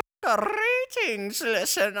Greetings,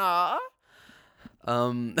 listener.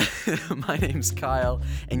 My name's Kyle,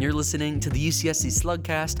 and you're listening to the UCSC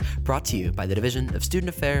Slugcast, brought to you by the Division of Student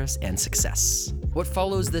Affairs and Success. What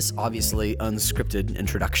follows this obviously unscripted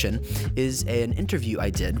introduction is an interview I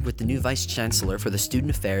did with the new Vice Chancellor for the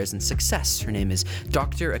Student Affairs and Success. Her name is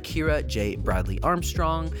Dr. Akira J. Bradley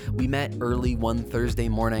Armstrong. We met early one Thursday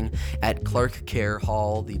morning at Clark Care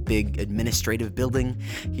Hall, the big administrative building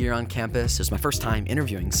here on campus. It was my first time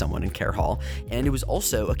interviewing someone in Care Hall, and it was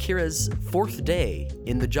also Akira's fourth day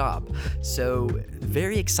in the job. So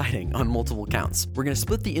very exciting on multiple counts. We're going to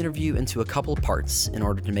split the interview into a couple parts in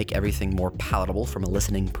order to make everything more palatable from a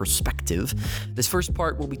listening perspective. This first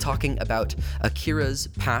part, we'll be talking about Akira's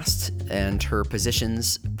past and her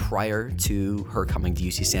positions prior to her coming to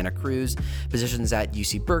UC Santa Cruz, positions at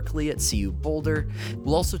UC Berkeley, at CU Boulder.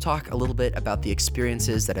 We'll also talk a little bit about the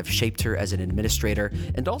experiences that have shaped her as an administrator,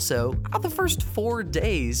 and also how the first 4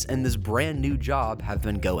 days in this brand new job have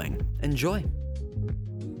been going. Enjoy.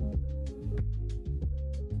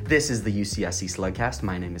 This is the UCSC Slugcast.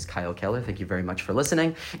 My name is Kyle Keller. Thank you very much for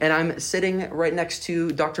listening. And I'm sitting right next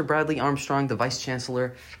to Dr. Bradley Armstrong, the Vice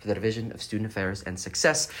Chancellor for the Division of Student Affairs and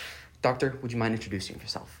Success. Doctor, would you mind introducing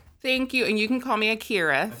yourself? Thank you. And you can call me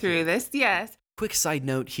Akira through this. Yes. Quick side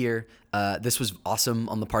note here. This was awesome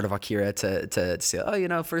on the part of Akira to say,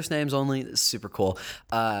 oh, first names only. This is super cool.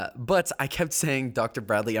 But I kept saying Dr.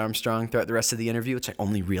 Bradley Armstrong throughout the rest of the interview, which I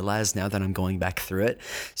only realized now that I'm going back through it.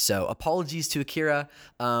 So apologies to Akira.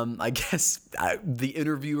 I guess the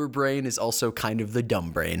interviewer brain is also kind of the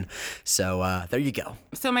dumb brain. So there you go.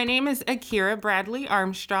 So my name is Akira Bradley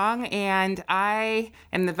Armstrong, and I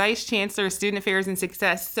am the Vice Chancellor of Student Affairs and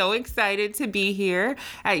Success. So excited to be here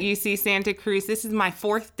at UC Santa Cruz. This is my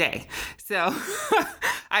 4th day. So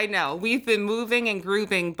I know we've been moving and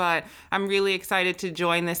grooving, but I'm really excited to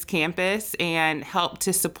join this campus and help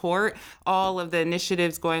to support all of the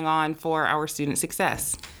initiatives going on for our student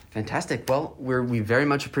success. Fantastic. Well, we very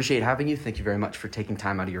much appreciate having you. Thank you very much for taking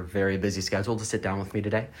time out of your very busy schedule to sit down with me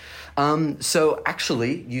today. So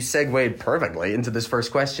actually, you segued perfectly into this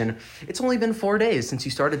first question. It's only been 4 days since you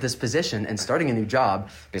started this position, and starting a new job,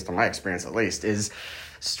 based on my experience at least, is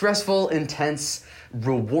stressful, intense,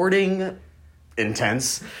 rewarding,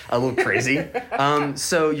 intense, a little crazy.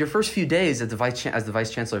 So your first few days as the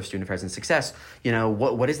Vice Chancellor of Student Affairs and Success,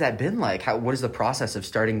 what has that been like? What is the process of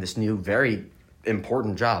starting this new, very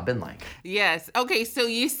important job been like? Yes. Okay. So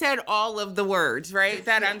you said all of the words, right?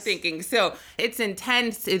 That yes. I'm thinking. So it's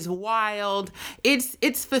intense. It's wild.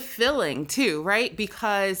 It's fulfilling too, right?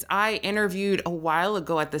 Because I interviewed a while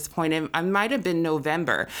ago at this point, and I might have been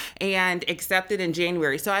November, and accepted in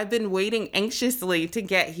January. So I've been waiting anxiously to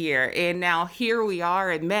get here. And now here we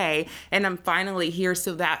are in May, and I'm finally here.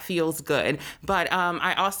 So that feels good. But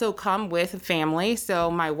I also come with a family. So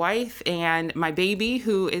my wife and my baby,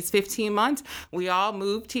 who is 15 months, we all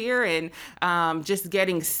moved here, and just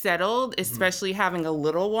getting settled, especially having a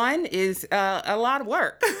little one, is a lot of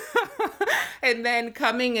work. And then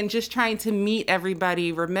coming and just trying to meet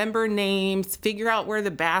everybody, remember names, figure out where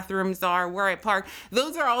the bathrooms are, where I park.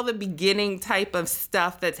 Those are all the beginning type of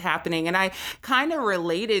stuff that's happening. And I kind of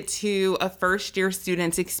related to a first-year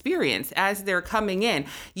student's experience as they're coming in.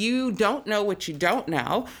 You don't know what you don't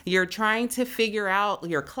know. You're trying to figure out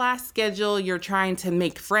your class schedule. You're trying to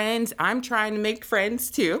make friends. I'm trying to make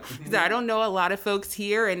friends too, because I don't know a lot of folks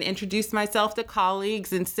here, and introduce myself to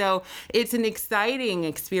colleagues. And so it's an exciting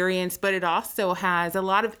experience, but it also has a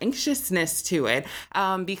lot of anxiousness to it,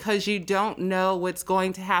 because you don't know what's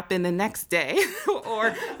going to happen the next day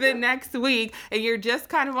or the next week. And you're just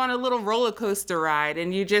kind of on a little roller coaster ride,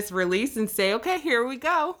 and you just release and say, okay, here we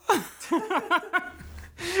go.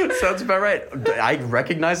 Sounds about right. I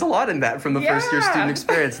recognize a lot in that from the first year student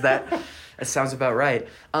experience. That sounds about right.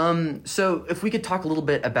 So if we could talk a little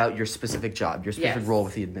bit about your specific job, your specific role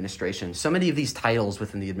with the administration. So many of these titles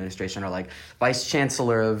within the administration are like Vice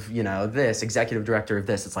Chancellor of, this, Executive Director of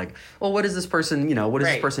this. It's like, well, what is this person, what is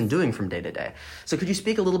this person doing from day to day? So could you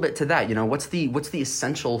speak a little bit to that? What's the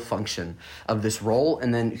essential function of this role,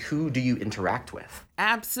 and then who do you interact with?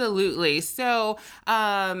 Absolutely. So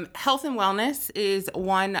health and wellness is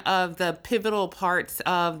one of the pivotal parts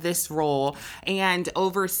of this role, and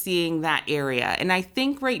overseeing that area. And I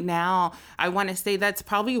think right now, I want to say that's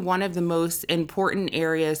probably one of the most important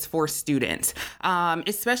areas for students,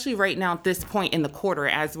 especially right now at this point in the quarter,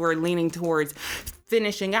 as we're leaning towards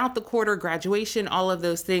finishing out the quarter, graduation, all of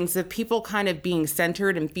those things, of people kind of being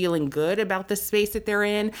centered and feeling good about the space that they're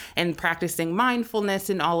in and practicing mindfulness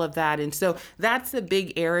and all of that. And so that's a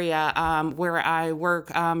big area where I work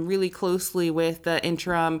really closely with the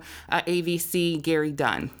interim AVC, Gary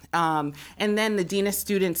Dunn. And then the Dean of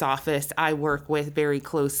Students office I work with very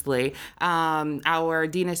closely. Our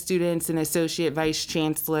Dean of Students and Associate Vice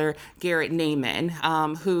Chancellor, Garrett Naiman,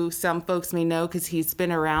 who some folks may know because he's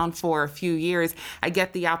been around for a few years. I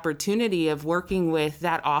get the opportunity of working with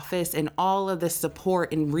that office and all of the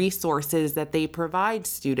support and resources that they provide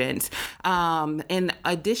students. And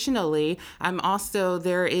additionally,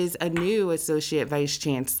 there is a new Associate Vice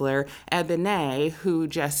Chancellor, Ebene, who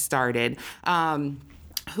just started.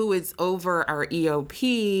 Who is over our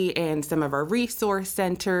EOP and some of our resource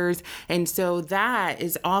centers. And so that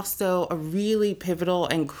is also a really pivotal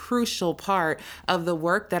and crucial part of the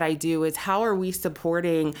work that I do, is how are we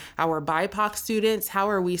supporting our BIPOC students? How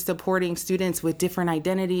are we supporting students with different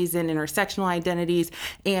identities and intersectional identities?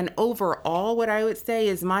 And overall, what I would say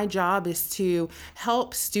is my job is to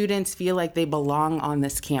help students feel like they belong on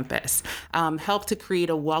this campus, help to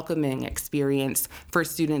create a welcoming experience for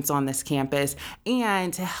students on this campus,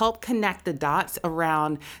 and to help connect the dots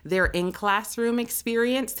around their in-classroom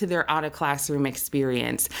experience to their out-of-classroom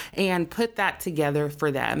experience and put that together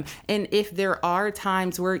for them. And if there are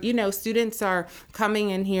times where, students are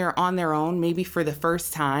coming in here on their own, maybe for the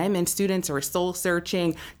first time, and students are soul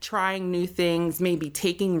searching, trying new things, maybe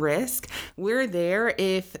taking risk, we're there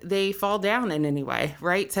if they fall down in any way,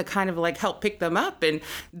 right? To kind of like help pick them up and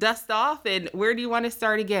dust off. And where do you want to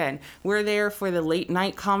start again? We're there for the late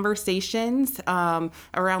night conversations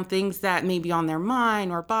around things that may be on their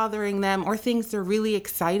mind or bothering them, or things they're really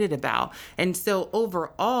excited about. And so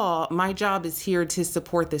overall, my job is here to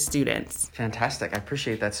support the students. Fantastic. I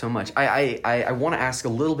appreciate that so much. I want to ask a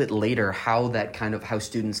little bit later how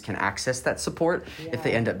students can access that support if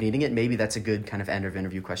they end up needing it. Maybe that's a good kind of end of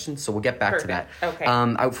interview question. So we'll get back to that. Okay.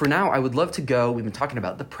 For now, I would love to go. We've been talking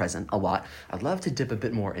about the present a lot. I'd love to dip a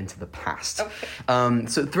bit more into the past. Okay.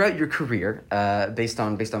 So throughout your career, based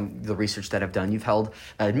on the research that I've done, you've held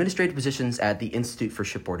administrative positions at the Institute for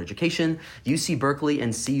Shipboard Education, UC Berkeley,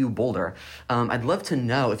 and CU Boulder. I'd love to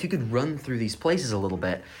know if you could run through these places a little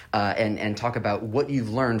bit and talk about what you've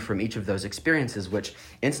learned from each of those experiences, which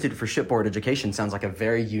Institute for Shipboard Education sounds like a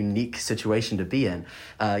very unique situation to be in.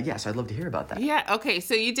 So I'd love to hear about that. Yeah, okay,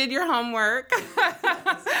 so you did your homework.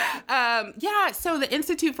 So the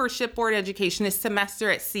Institute for Shipboard Education is semester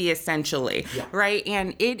at sea, essentially, right?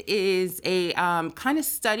 And it is a kind of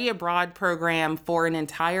study abroad program for an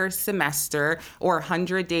entire semester, or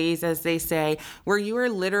 100 days, as they say, where you are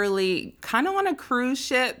literally kind of on a cruise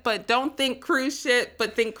ship, but don't think cruise ship,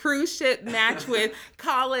 but think cruise ship matched with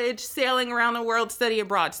college, sailing around the world, study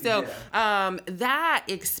abroad. So that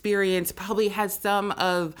experience probably has some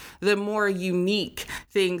of the more unique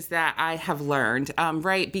things that I have learned,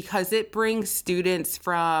 right? Because it brings students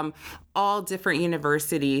from all different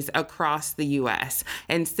universities across the U.S.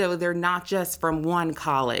 And so they're not just from one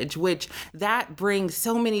college, which that brings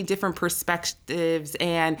so many different perspectives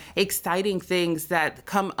and exciting things that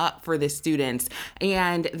come up for the students.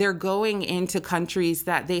 And they're going into countries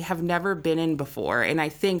that they have never been in before. And I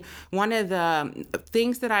think one of the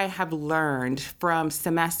things that I have learned from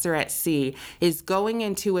semester at sea is going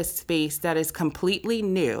into a space that is completely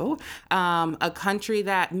new, a country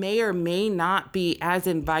that may or may not be as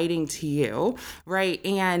inviting to you, right?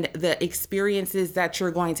 And the experiences that you're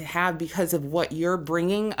going to have because of what you're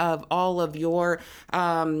bringing, of all of your,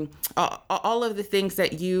 all of the things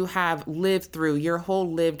that you have lived through, your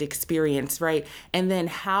whole lived experience, right? And then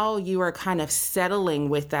how you are kind of settling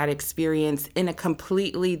with that experience in a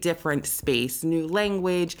completely different space, new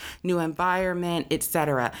language, new environment,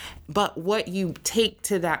 etc. But what you take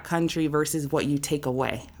to that country versus what you take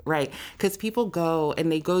away, right? Because people go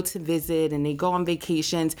and they go to visit and they go on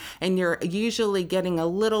vacations, and you're usually getting a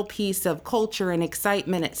little piece of culture and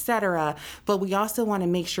excitement, etc. But we also want to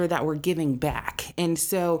make sure that we're giving back. And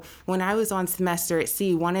so when I was on semester at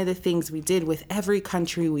sea, one of the things we did with every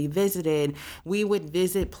country we visited, we would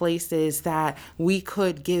visit places that we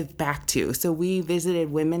could give back to. So we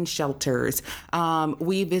visited women's shelters.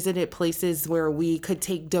 We visited places where we could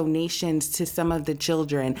take donations to some of the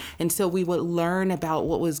children. And so we would learn about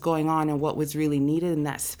what was going on and what was really needed in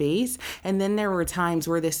that space. And then there were times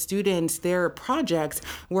where the students students, their projects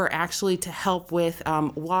were actually to help with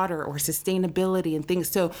water or sustainability and things.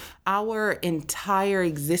 So our entire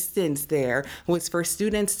existence there was for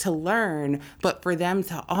students to learn, but for them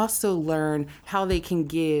to also learn how they can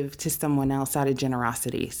give to someone else out of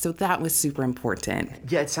generosity. So that was super important.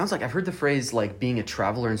 Yeah, it sounds like I've heard the phrase like being a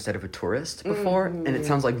traveler instead of a tourist before, and it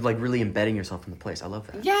sounds like really embedding yourself in the place. I love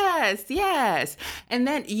that. Yes. And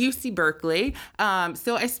then UC Berkeley.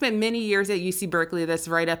 So I spent many years at UC Berkeley. That's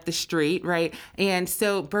right up the street, right? And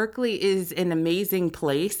so Berkeley is an amazing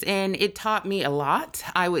place, and it taught me a lot.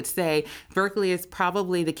 I would say Berkeley is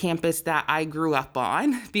probably the campus that I grew up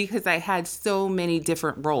on because I had so many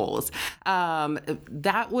different roles.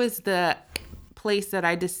 That was the place that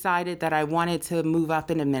I decided that I wanted to move up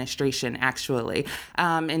in administration, actually.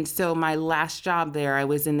 And so my last job there, I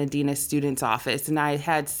was in the Dean of Students office. And I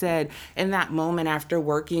had said in that moment, after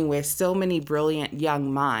working with so many brilliant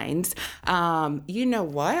young minds, you know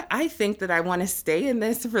what? I think that I want to stay in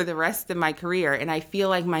this for the rest of my career. And I feel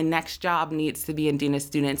like my next job needs to be in Dean of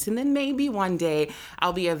Students. And then maybe one day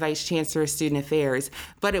I'll be a Vice Chancellor of Student Affairs.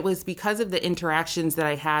 But it was because of the interactions that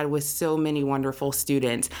I had with so many wonderful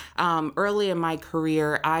students. Early in my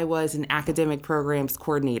career, I was an academic programs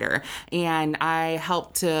coordinator, and I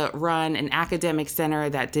helped to run an academic center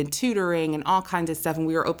that did tutoring and all kinds of stuff, and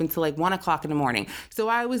we were open till like 1 o'clock in the morning. So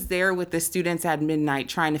I was there with the students at midnight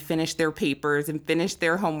trying to finish their papers and finish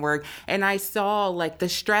their homework, and I saw like the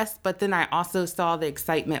stress, but then I also saw the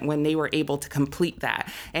excitement when they were able to complete that.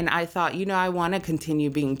 And I thought, I want to continue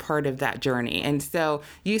being part of that journey. And so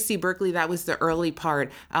UC Berkeley, that was the early part,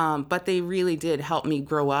 but they really did help me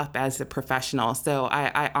grow up as a professional. So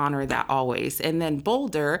I honor that always. And then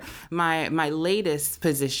Boulder, my latest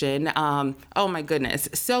position, oh my goodness,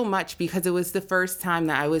 so much, because it was the first time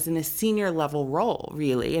that I was in a senior level role,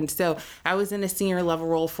 really. And so I was in a senior level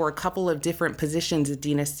role for a couple of different positions: as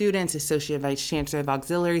Dean of Students, Associate Vice Chancellor of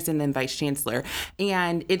Auxiliaries, and then Vice Chancellor.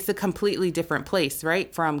 And it's a completely different place,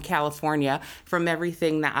 right, from California, from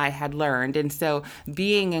everything that I had learned. And so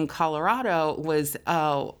being in Colorado was,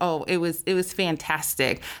 it was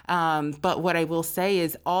fantastic. But what I will say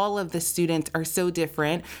is all of the students are so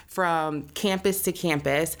different from campus to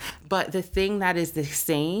campus, but the thing that is the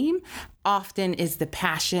same often is the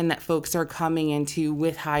passion that folks are coming into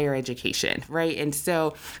with higher education, right? And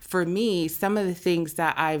so for me, some of the things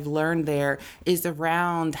that I've learned there is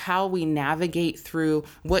around how we navigate through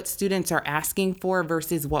what students are asking for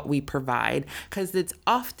versus what we provide, because it's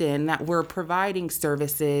often that we're providing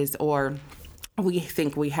services or we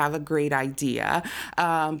think we have a great idea,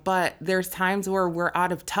 but there's times where we're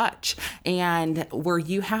out of touch and where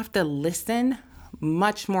you have to listen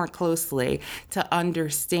much more closely to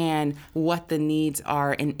understand what the needs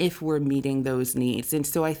are and if we're meeting those needs. And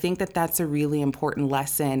so I think that that's a really important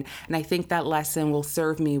lesson, and I think that lesson will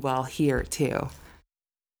serve me well here too.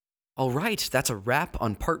 All right, that's a wrap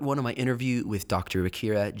on part 1 of my interview with Dr.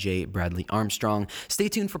 Akira J. Bradley Armstrong. Stay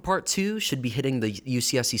tuned for part 2. Should be hitting the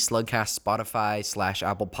UCSC Slugcast Spotify /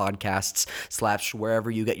 Apple Podcasts / wherever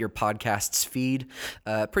you get your podcasts feed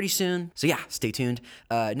pretty soon. So yeah, stay tuned.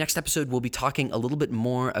 Next episode, we'll be talking a little bit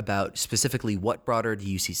more about specifically what brought her to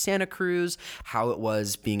UC Santa Cruz, how it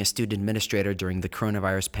was being a student administrator during the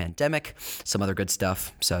coronavirus pandemic, some other good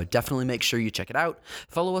stuff. So definitely make sure you check it out.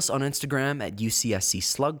 Follow us on Instagram at UCSC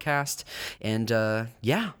Slugcast. And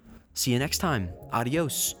yeah, see you next time.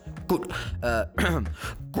 Adios. Goodbye.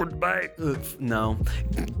 No.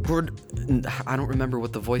 I don't remember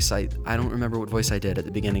what voice I did at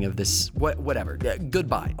the beginning of this. Whatever. Yeah,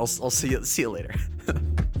 goodbye. I'll see you later.